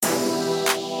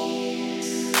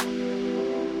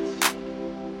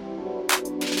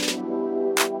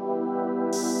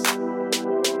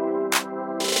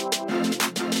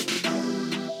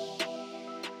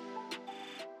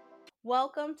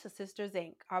Welcome to Sisters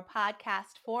Inc., our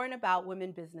podcast for and about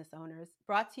women business owners,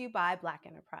 brought to you by Black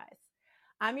Enterprise.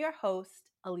 I'm your host,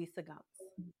 Elisa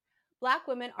Gums. Black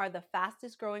women are the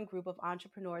fastest growing group of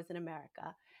entrepreneurs in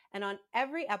America, and on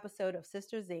every episode of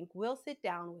Sisters Inc., we'll sit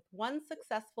down with one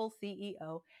successful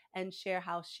CEO and share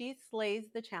how she slays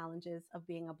the challenges of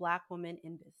being a Black woman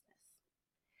in business.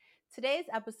 Today's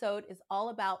episode is all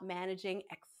about managing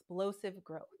explosive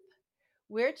growth.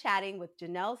 We're chatting with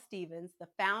Janelle Stevens, the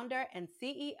founder and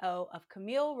CEO of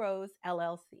Camille Rose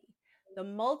LLC, the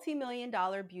multi-million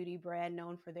dollar beauty brand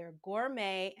known for their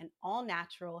gourmet and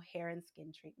all-natural hair and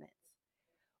skin treatments.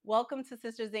 Welcome to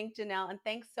Sisters Inc., Janelle, and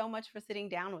thanks so much for sitting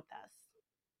down with us.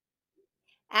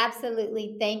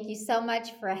 Absolutely. Thank you so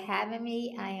much for having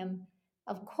me. I am,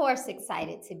 of course,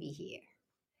 excited to be here.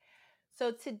 So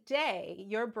today,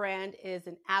 your brand is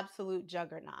an absolute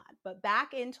juggernaut. But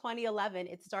back in 2011,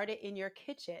 it started in your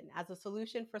kitchen as a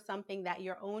solution for something that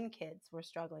your own kids were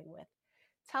struggling with.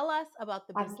 Tell us about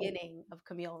the Absolutely. beginning of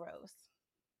Camille Rose.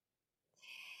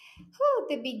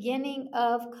 The beginning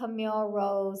of Camille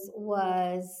Rose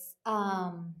was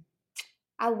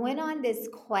I went on this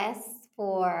quest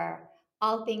for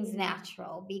all things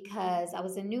natural because I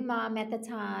was a new mom at the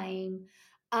time.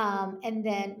 And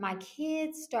then my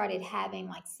kids started having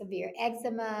like severe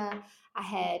eczema. I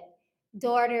had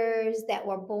daughters that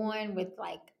were born with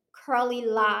like curly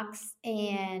locks.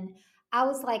 And I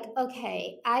was like,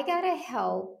 okay, I got to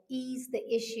help ease the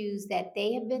issues that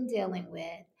they have been dealing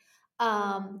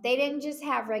with. They didn't just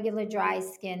have regular dry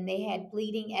skin, they had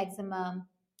bleeding eczema.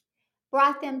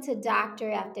 Brought them to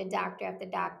doctor after doctor after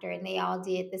doctor, and they all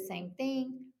did the same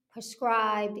thing,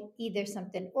 prescribed either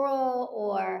something oral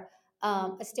or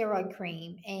a steroid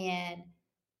cream. And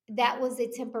that was a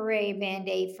temporary band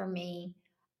aid for me.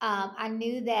 I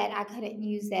knew that I couldn't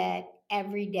use that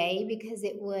every day because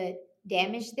it would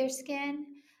damage their skin.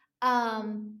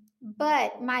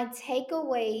 But my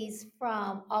takeaways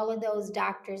from all of those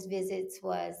doctor's visits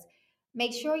was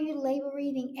make sure you label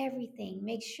reading everything.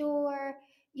 Make sure,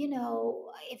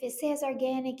 if it says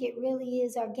organic, it really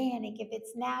is organic. If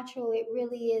it's natural, it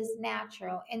really is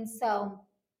natural. And so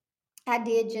I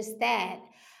did just that.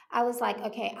 I was like,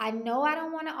 okay, I know I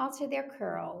don't want to alter their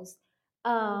curls.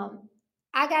 Um,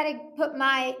 I got to put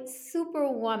my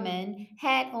superwoman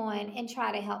hat on and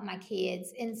try to help my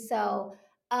kids. And so,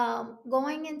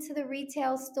 going into the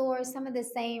retail stores, some of the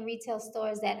same retail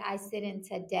stores that I sit in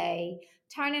today,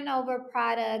 turning over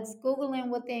products, Googling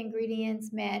what the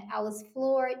ingredients meant, I was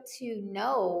floored to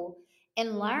know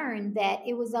and learn that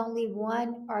it was only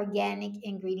one organic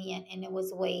ingredient and it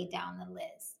was way down the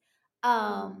list.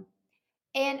 Um,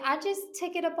 and I just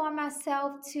took it upon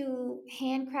myself to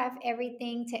handcraft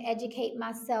everything, to educate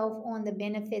myself on the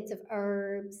benefits of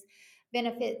herbs,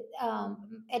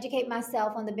 educate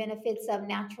myself on the benefits of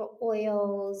natural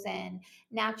oils and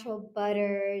natural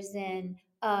butters and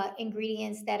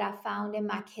ingredients that I found in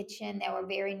my kitchen that were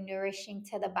very nourishing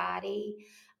to the body.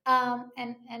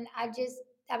 And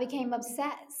I became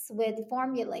obsessed with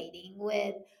formulating,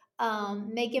 with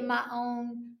making my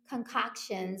own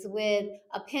concoctions with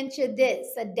a pinch of this,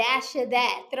 a dash of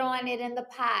that, throwing it in the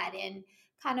pot and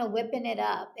kind of whipping it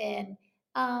up and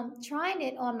trying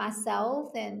it on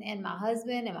myself and my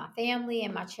husband and my family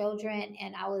and my children.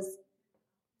 And I was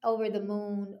over the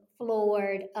moon,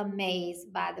 floored,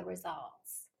 amazed by the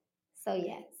results. So,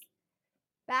 yes.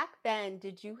 Back then,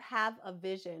 did you have a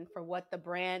vision for what the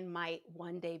brand might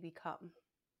one day become?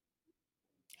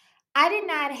 I did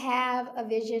not have a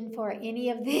vision for any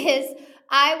of this.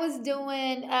 I was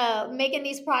doing making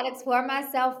these products for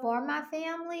myself, for my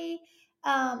family.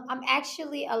 I'm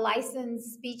actually a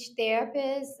licensed speech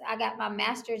therapist. I got my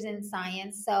master's in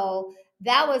science, so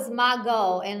that was my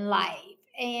goal in life.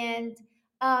 And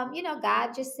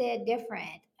God just said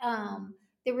different.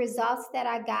 The results that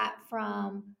I got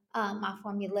from my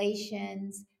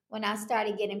formulations when I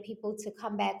started getting people to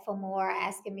come back for more,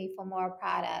 asking me for more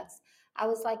products, I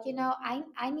was like,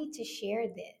 I need to share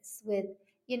this with,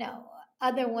 you know,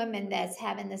 other women that's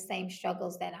having the same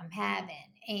struggles that I'm having.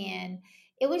 And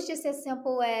it was just as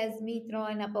simple as me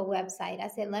throwing up a website. I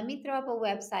said, let me throw up a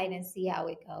website and see how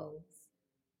it goes.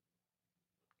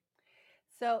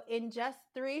 So, in just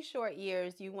 3 short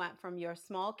years, you went from your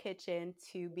small kitchen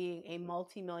to being a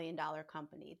multi-million dollar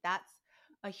company. That's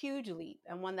a huge leap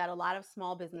and one that a lot of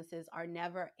small businesses are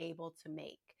never able to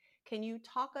make. Can you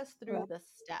talk us through Right. the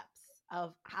steps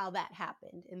of how that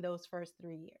happened in those first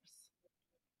 3 years?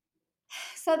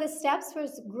 So the steps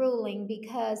was grueling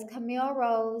because Camille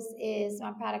Rose is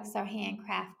my products are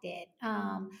handcrafted.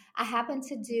 I happen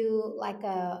to do like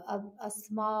a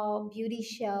small beauty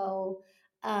show.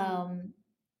 Um,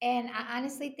 And I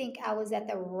honestly think I was at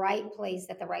the right place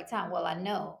at the right time. Well, I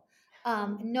know.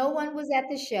 No one was at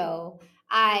the show.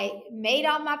 I made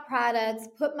all my products,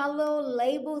 put my little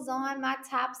labels on, my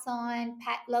tops on,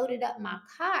 loaded up my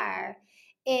car,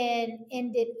 and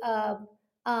ended up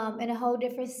in a whole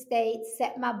different state,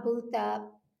 set my booth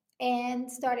up,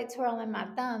 and started twirling my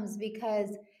thumbs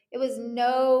because it was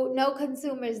no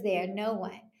consumers there, no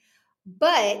one,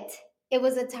 but it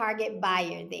was a target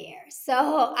buyer there.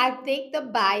 So I think the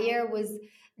buyer was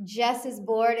just as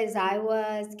bored as I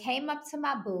was, came up to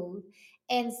my booth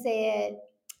and said,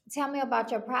 "Tell me about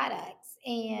your products."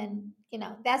 And,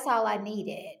 that's all I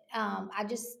needed. I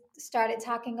just started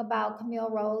talking about Camille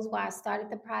Rose, why I started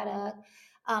the product,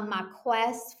 my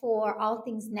quest for all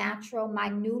things natural, my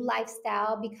new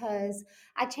lifestyle, because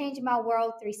I changed my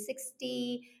world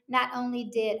 360. Not only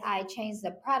did I change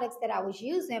the products that I was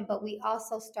using, but we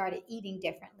also started eating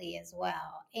differently as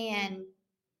well. And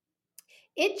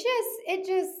it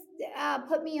just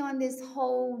put me on this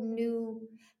whole new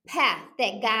path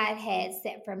that God had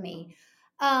set for me.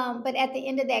 But at the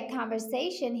end of that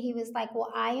conversation, he was like,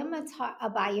 "Well, I am a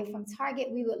buyer from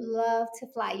Target. We would love to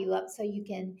fly you up so you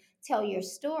can tell your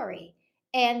story."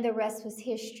 And the rest was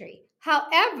history.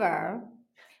 However,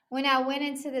 when I went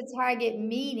into the Target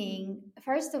meeting,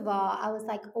 first of all, I was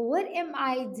like, what am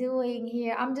I doing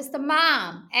here? I'm just a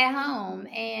mom at home.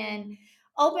 And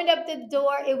opened up the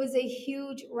door. It was a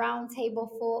huge round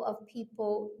table full of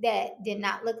people that did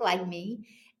not look like me.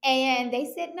 And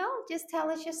they said, no, just tell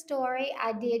us your story.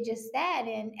 I did just that.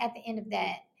 And at the end of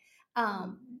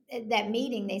um, that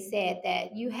meeting, they said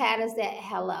that you had us at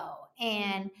hello.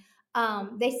 And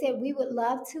they said we would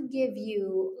love to give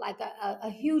you like a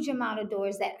huge amount of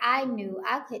doors that I knew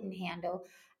I couldn't handle.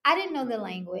 I didn't know the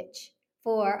language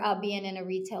for being in a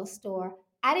retail store.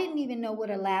 I didn't even know what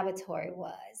a laboratory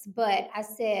was, but I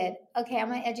said, okay, I'm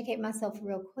going to educate myself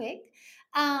real quick.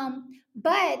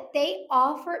 But they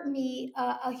offered me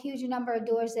a huge number of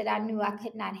doors that I knew I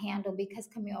could not handle because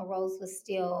Camille Rose was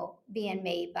still being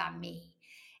made by me.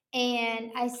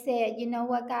 And I said, you know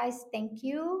what, guys, thank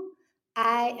you.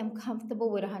 I am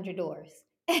comfortable with 100 doors.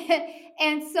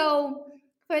 And so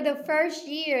for the first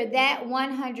year, that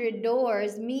 100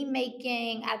 doors, me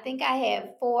making, I think I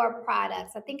had four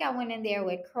products. I think I went in there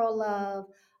with Curl Love,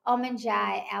 Almond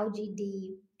Jai,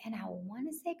 LGD, and I want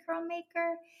to say Curl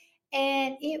Maker.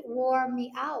 And it wore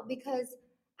me out because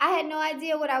I had no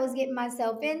idea what I was getting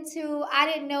myself into. I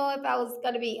didn't know if I was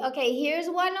going to be, okay, here's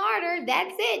one order.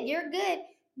 That's it. You're good.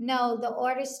 No, the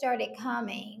orders started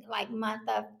coming like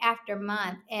after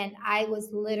month. And I was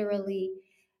literally,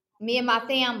 me and my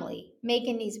family,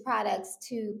 making these products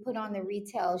to put on the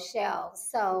retail shelves.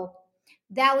 So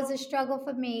that was a struggle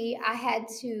for me. I had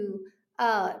to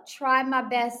try my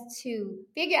best to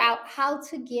figure out how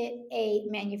to get a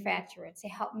manufacturer to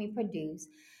help me produce,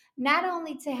 not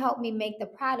only to help me make the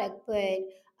product, but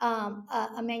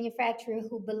a manufacturer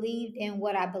who believed in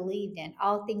what I believed in,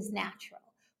 all things natural,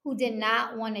 who did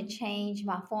not want to change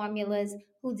my formulas,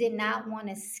 who did not want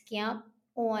to skimp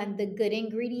on the good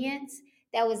ingredients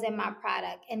that was in my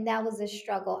product. And that was a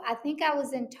struggle. I think I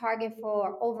was in Target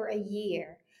for over a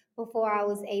year before I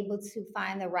was able to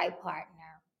find the right partner.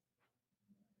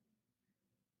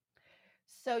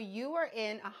 So you were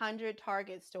in 100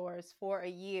 Target stores for a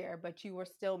year, but you were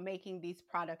still making these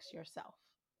products yourself.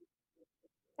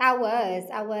 I was.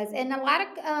 And a lot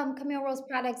of Camille Rose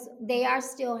products, they are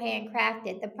still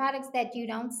handcrafted. The products that you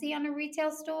don't see on the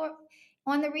retail store,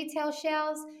 on the retail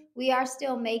shelves, we are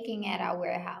still making at our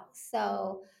warehouse.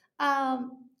 So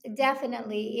um,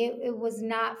 definitely, it was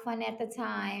not fun at the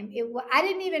time. I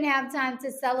didn't even have time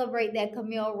to celebrate that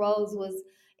Camille Rose was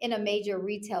in a major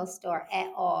retail store at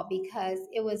all because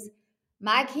it was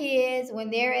my kids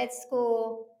when they're at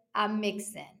school. I'm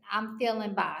mixing. I'm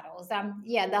filling bottles.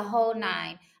 Yeah, the whole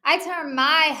nine. I turned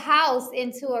my house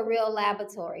into a real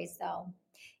laboratory. So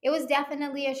it was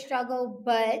definitely a struggle,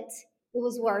 but it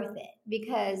was worth it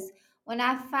because when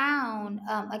I found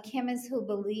a chemist who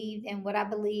believed in what I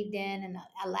believed in and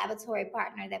a laboratory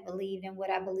partner that believed in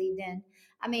what I believed in,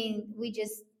 I mean, we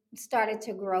just started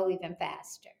to grow even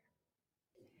faster.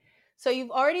 So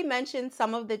you've already mentioned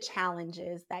some of the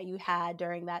challenges that you had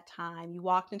during that time. You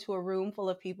walked into a room full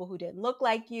of people who didn't look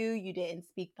like you didn't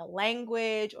speak the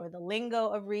language or the lingo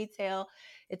of retail.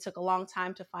 It took a long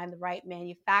time to find the right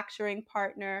manufacturing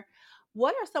partner.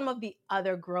 What are some of the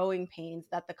other growing pains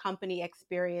that the company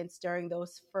experienced during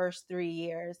those first 3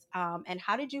 years? And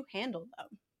how did you handle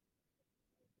them?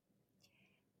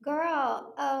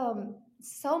 Girl,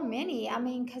 so many. I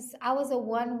mean, because I was a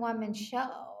one woman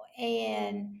show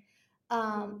and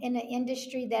in an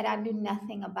industry that I knew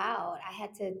nothing about. I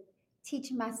had to teach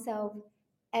myself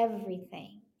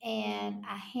everything. And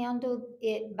I handled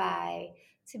it by,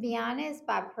 to be honest,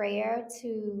 by prayer.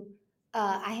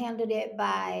 I handled it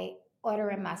by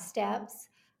ordering my steps.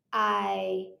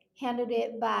 I handled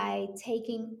it by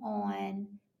taking on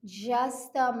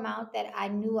just the amount that I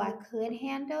knew I could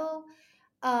handle,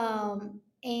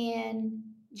 and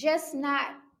just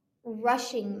not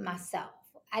rushing myself.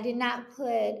 I did not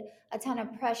put a ton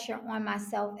of pressure on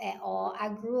myself at all. I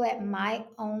grew at my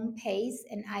own pace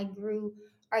and I grew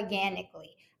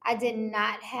organically. I did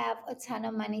not have a ton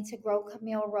of money to grow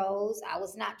Camille Rose. I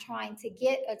was not trying to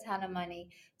get a ton of money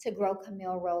to grow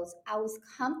Camille Rose. I was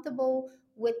comfortable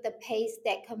with the pace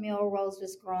that Camille Rose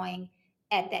was growing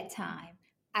at that time.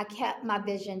 I kept my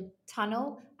vision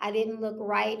tunnel. I didn't look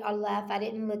right or left. I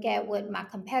didn't look at what my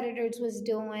competitors was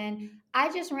doing.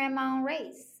 I just ran my own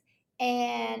race.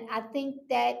 And I think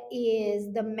that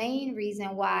is the main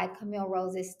reason why Camille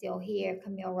Rose is still here.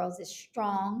 Camille Rose is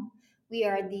strong. We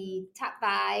are the top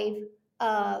 5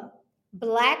 uh,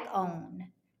 black owned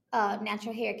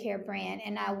natural hair care brand.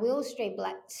 And I will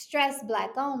stress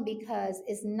black owned because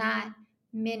it's not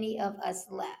many of us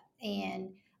left.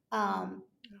 And um,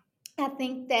 I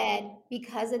think that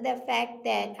because of the fact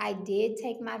that I did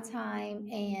take my time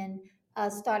and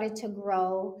started to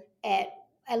grow at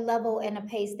a level and a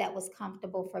pace that was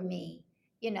comfortable for me,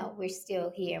 we're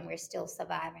still here and we're still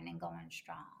surviving and going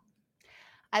strong.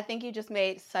 I think you just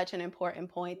made such an important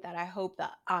point that I hope the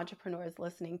entrepreneurs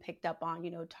listening picked up on.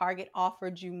 Target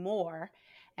offered you more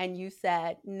and you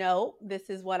said, no, this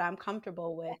is what I'm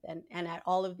comfortable with. And at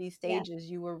all of these Yeah, stages,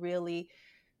 you were really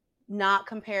not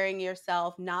comparing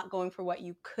yourself, not going for what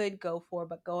you could go for,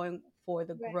 but going for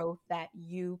the right. growth that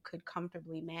you could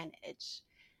comfortably manage.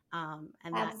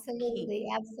 And that's key. Absolutely,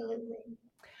 absolutely.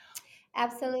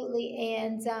 Absolutely.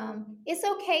 And it's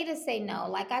okay to say no.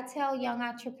 Like I tell young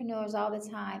entrepreneurs all the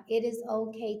time, it is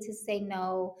okay to say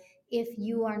no if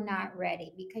you are not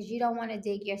ready because you don't want to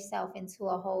dig yourself into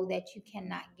a hole that you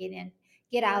cannot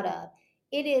get out of.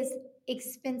 It is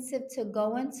expensive to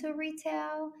go into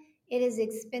retail. It is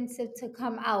expensive to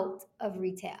come out of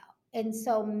retail. And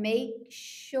so make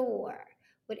sure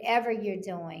whatever you're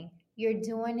doing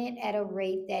it at a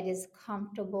rate that is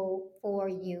comfortable for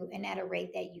you and at a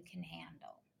rate that you can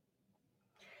handle.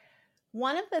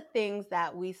 One of the things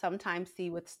that we sometimes see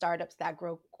with startups that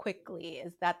grow quickly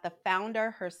is that the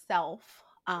founder herself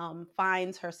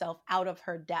finds herself out of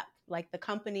her depth. Like the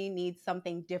company needs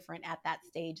something different at that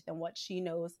stage than what she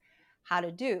knows how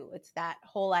to do. It's that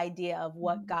whole idea of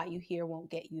what Mhm. got you here won't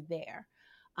get you there.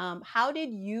 How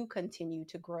did you continue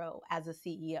to grow as a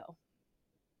CEO?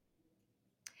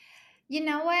 You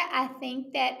know what? I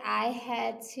think that I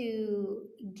had to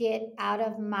get out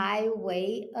of my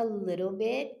way a little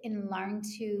bit and learn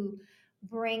to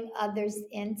bring others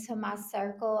into my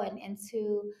circle and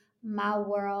into my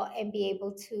world and be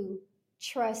able to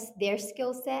trust their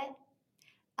skill set.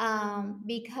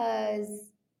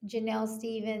 Because Janelle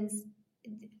Stevens,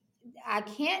 I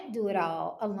can't do it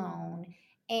all alone.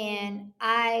 And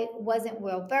I wasn't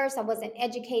well versed, I wasn't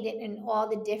educated in all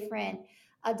the different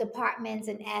departments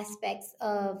and aspects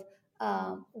of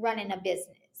running a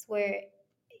business, where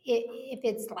if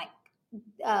it's like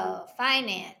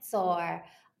finance or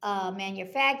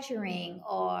manufacturing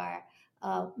or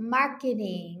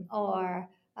marketing or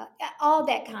all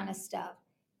that kind of stuff.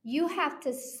 You have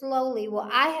to slowly, well,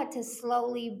 I had to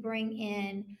slowly bring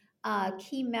in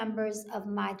key members of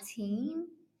my team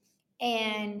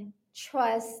and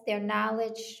trust their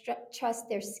knowledge, trust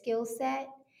their skill set,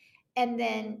 and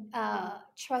then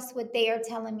trust what they are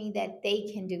telling me that they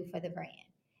can do for the brand.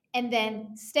 And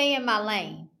then stay in my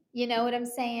lane. You know what I'm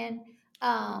saying?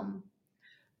 Um,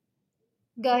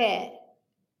 Go ahead.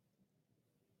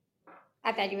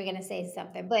 I thought you were going to say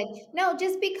something, but no,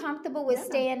 just be comfortable with Yeah.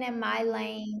 staying in my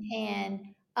lane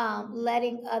and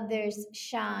letting others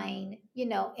shine, in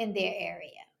their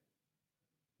area.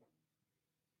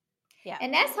 Yeah.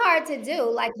 And that's hard to do.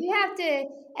 Like you have to,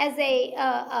 as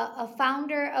a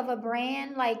founder of a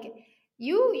brand, like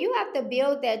you have to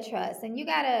build that trust, and you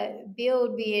gotta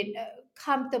build being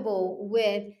comfortable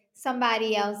with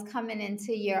somebody else coming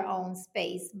into your own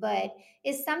space. But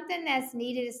it's something that's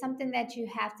needed. It's something that you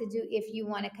have to do if you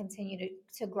want to continue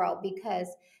to grow because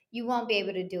you won't be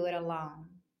able to do it alone.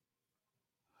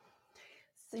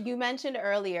 So you mentioned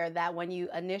earlier that when you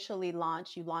initially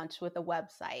launched, you launched with a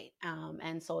website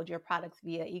and sold your products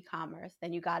via e-commerce.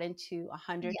 Then you got into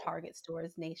 100 Yeah. Target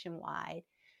stores nationwide.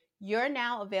 You're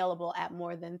now available at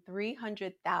more than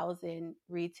 300,000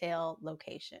 retail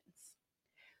locations.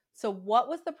 So, what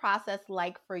was the process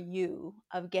like for you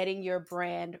of getting your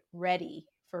brand ready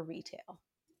for retail?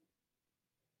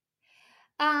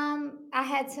 I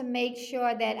had to make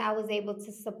sure that I was able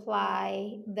to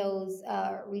supply those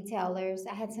retailers.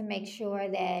 I had to make sure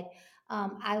that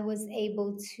I was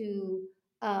able to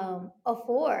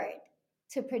afford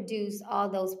to produce all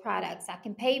those products. I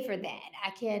can pay for that. I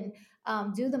can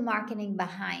do the marketing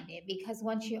behind it, because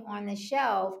once you're on the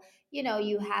shelf,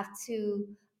 you have to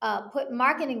put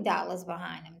marketing dollars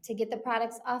behind them to get the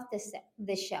products off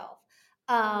the shelf.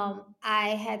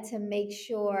 I had to make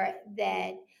sure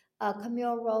that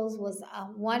Camille Rose was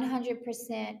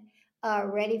 100%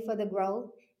 ready for the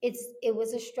growth. It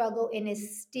was a struggle, and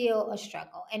it's still a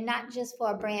struggle, and not just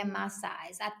for a brand my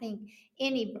size. I think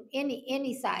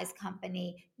any size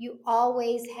company, you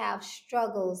always have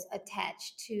struggles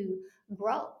attached to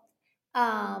growth.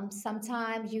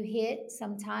 Sometimes you hit,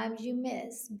 sometimes you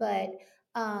miss, but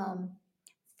um,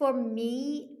 for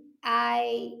me,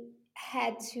 I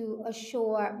had to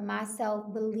assure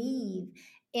myself, believe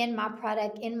in my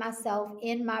product, in myself,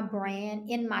 in my brand,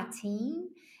 in my team,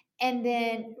 and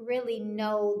then really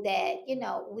know that,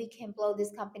 we can blow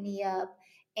this company up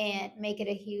and make it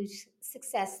a huge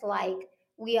success like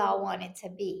we all want it to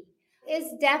be.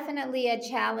 It's definitely a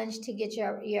challenge to get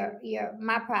your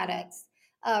my products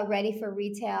ready for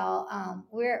retail.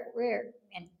 We're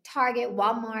in Target,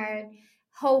 Walmart,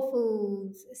 Whole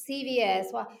Foods,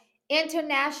 CVS. Well,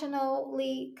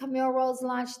 internationally, Camille Rose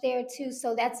launched there too,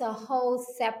 so that's a whole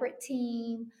separate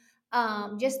team.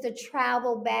 Just the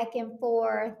travel back and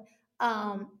forth,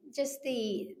 just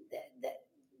the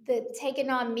taking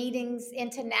on meetings,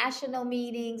 international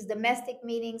meetings, domestic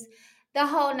meetings, the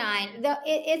whole nine.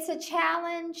 It's a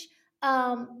challenge,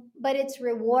 but it's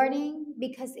rewarding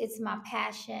because it's my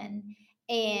passion,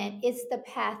 and it's the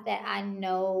path that I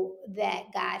know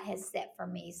that God has set for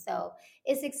me. So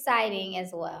it's exciting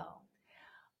as well.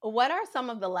 What are some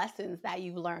of the lessons that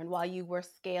you've learned while you were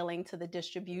scaling to the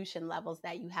distribution levels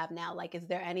that you have now? Like, is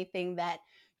there anything that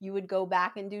you would go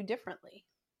back and do differently?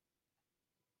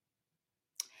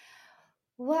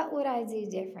 What would I do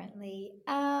differently?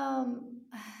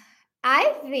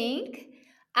 I think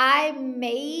I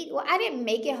didn't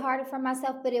make it harder for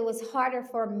myself, but it was harder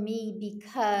for me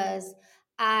because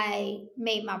I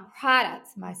made my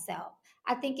products myself.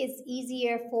 I think it's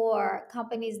easier for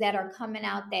companies that are coming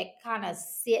out that kind of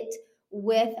sit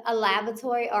with a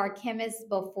laboratory or a chemist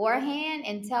beforehand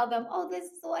and tell them, oh, this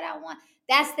is what I want.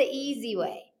 That's the easy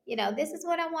way. This is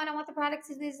what I want. I want the product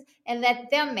to this, and let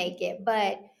them make it.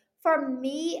 But for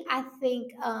me, I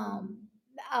think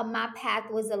my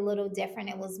path was a little different.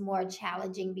 It was more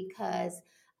challenging because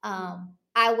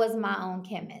I was my own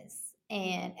chemist.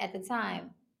 And at the time,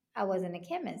 I wasn't a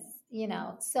chemist.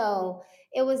 So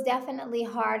it was definitely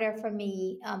harder for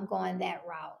me going that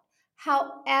route.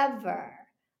 However,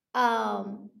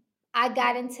 um, I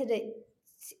got into this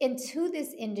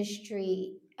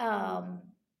industry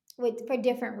for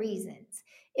different reasons.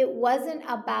 It wasn't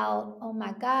about, oh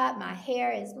my God, my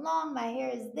hair is long, my hair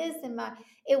is this,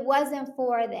 it wasn't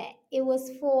for that. It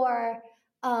was for,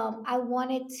 I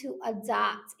wanted to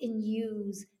adopt and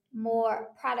use more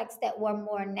products that were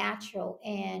more natural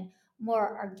and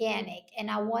more organic. And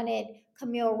I wanted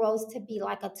Camille Rose to be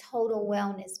like a total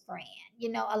wellness brand,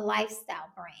 a lifestyle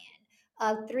brand,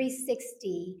 a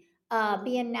 360,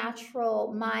 being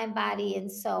natural, mind, body,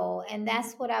 and soul. And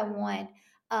that's what I want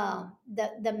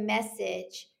the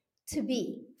message to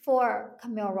be for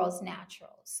Camille Rose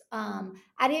Naturals.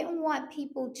 I didn't want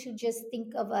people to just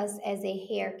think of us as a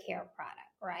hair care product,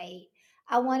 right?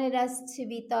 I wanted us to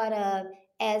be thought of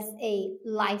as a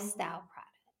lifestyle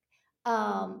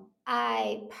product.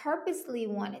 I purposely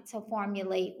wanted to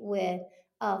formulate with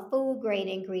food grade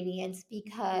ingredients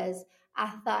because I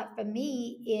thought, for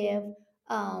me, if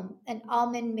an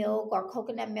almond milk or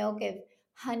coconut milk, if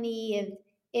honey,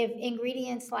 if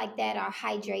ingredients like that are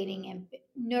hydrating and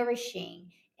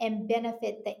nourishing and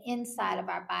benefit the inside of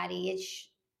our body, it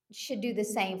should do the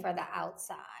same for the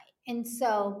outside. And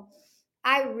so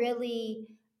I really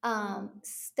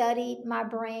studied my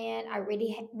brand. I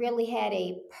really had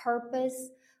a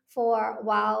purpose for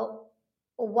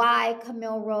why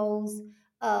Camille Rose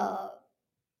uh,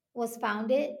 was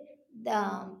founded.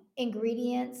 The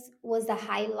ingredients was the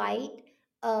highlight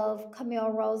of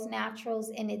Camille Rose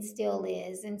Naturals, and it still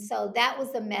is. And so that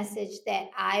was the message that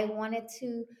I wanted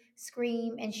to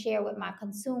scream and share with my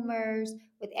consumers,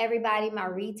 with everybody, my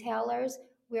retailers.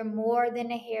 We're more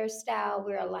than a hairstyle,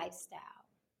 we're a lifestyle.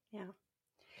 Yeah.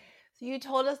 So you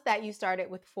told us that you started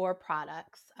with 4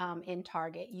 products in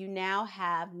Target. You now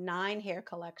have 9 hair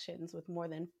collections with more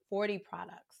than 40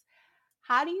 products.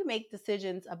 How do you make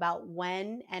decisions about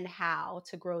when and how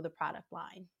to grow the product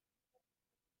line?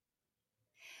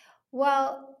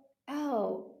 Well,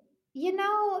 oh,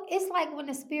 It's like when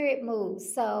the spirit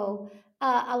moves. So,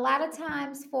 a lot of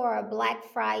times for Black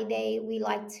Friday, we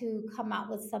like to come out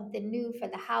with something new for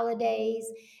the holidays,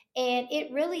 and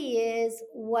it really is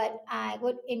what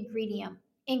ingredient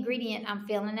I'm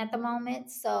feeling at the moment.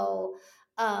 So,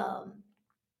 um,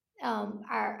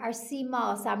 our sea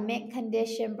moss, our mint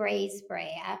condition braid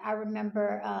spray. I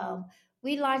remember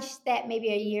we launched that maybe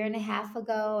a year and a half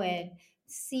ago, and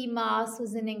sea moss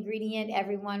was an ingredient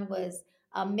everyone was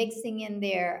mixing in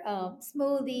their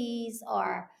smoothies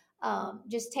or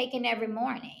just taking every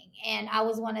morning. And I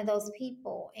was one of those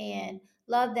people and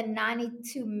loved the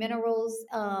 92 minerals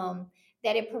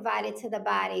that it provided to the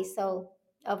body. So,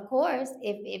 of course,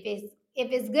 if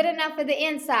it's good enough for the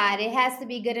inside, it has to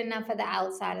be good enough for the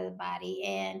outside of the body.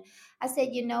 And I said,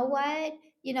 you know what?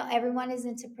 Everyone is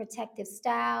into protective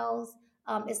styles.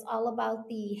 It's all about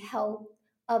the health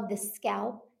of the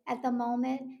scalp at the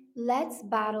moment. Let's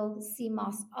bottle sea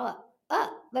moss up.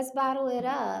 Let's bottle it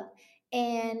up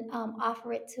and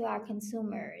offer it to our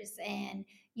consumers and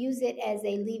use it as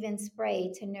a leave-in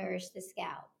spray to nourish the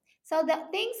scalp. So the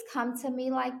things come to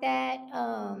me like that.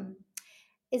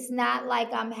 It's not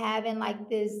like I'm having like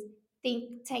this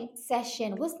think tank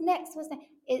session. What's next? What's next?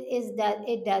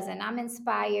 It doesn't. I'm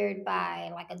inspired by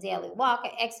like a daily walk,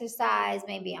 an exercise.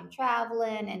 Maybe I'm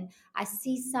traveling and I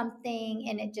see something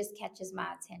and it just catches my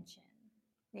attention.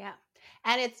 Yeah.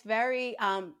 And it's very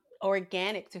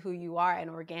organic to who you are and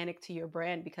organic to your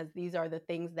brand, because these are the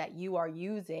things that you are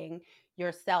using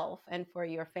yourself and for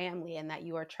your family, and that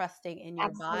you are trusting in your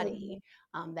body,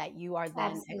 Absolutely. that you are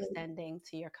then Absolutely. extending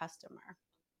to your customer.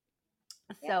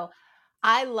 Yep. So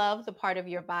I love the part of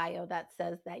your bio that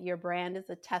says that your brand is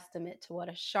a testament to what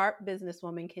a sharp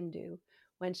businesswoman can do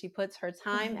when she puts her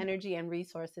time, energy, and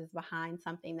resources behind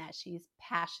something that she's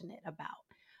passionate about.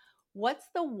 What's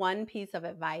the one piece of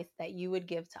advice that you would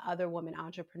give to other women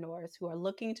entrepreneurs who are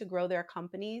looking to grow their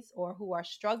companies or who are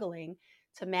struggling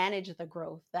to manage the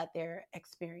growth that they're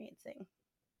experiencing?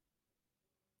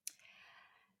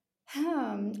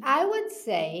 I would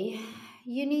say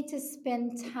you need to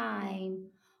spend time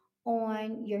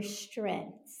on your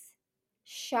strengths,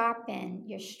 sharpen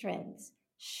your strengths,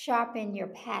 sharpen your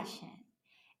passion,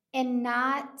 and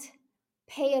not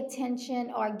pay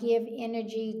attention or give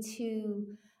energy to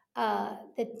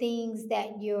the things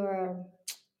that you're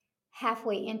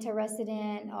halfway interested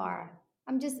in, or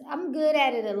I'm good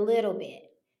at it a little bit.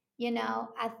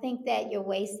 I think that you're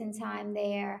wasting time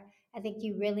there. I think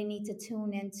you really need to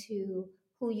tune into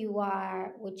who you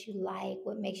are, what you like,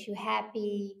 what makes you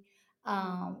happy,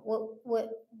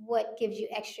 what gives you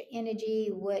extra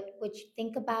energy, what you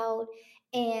think about,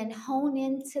 and hone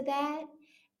into that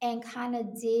and kind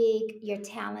of dig your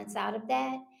talents out of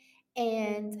that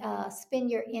and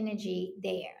spend your energy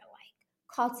there,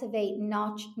 cultivate,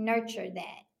 nurture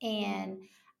that. And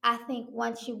I think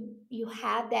once you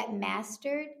have that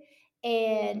mastered,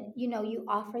 and you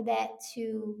offer that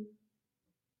to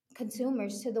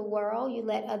consumers, to the world, you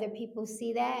let other people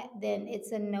see that, then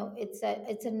it's a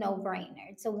no-brainer.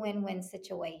 It's a win-win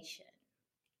situation.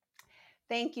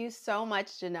 Thank you so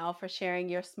much, Janelle, for sharing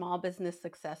your small business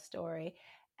success story.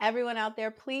 Everyone out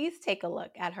there, please take a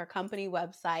look at her company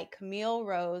website,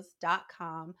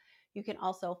 CamilleRose.com. You can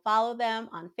also follow them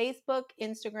on Facebook,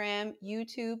 Instagram,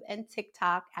 YouTube, and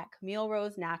TikTok at Camille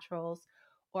Rose Naturals,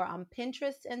 or on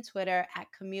Pinterest and Twitter at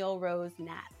Camille Rose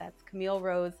Nat. That's Camille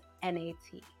Rose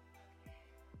NAT.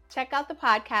 Check out the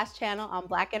podcast channel on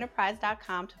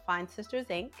blackenterprise.com to find Sisters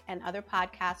Inc. and other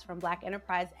podcasts from Black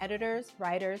Enterprise editors,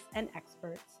 writers, and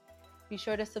experts. Be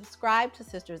sure to subscribe to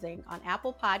Sisters Inc. on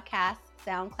Apple Podcasts,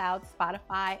 SoundCloud,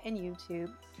 Spotify, and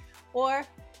YouTube. Or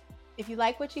if you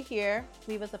like what you hear,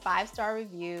 leave us a 5-star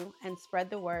review and spread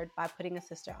the word by putting a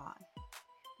sister on.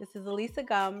 This is Elisa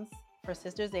Gums for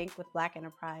Sisters Inc. with Black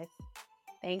Enterprise.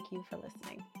 Thank you for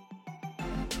listening.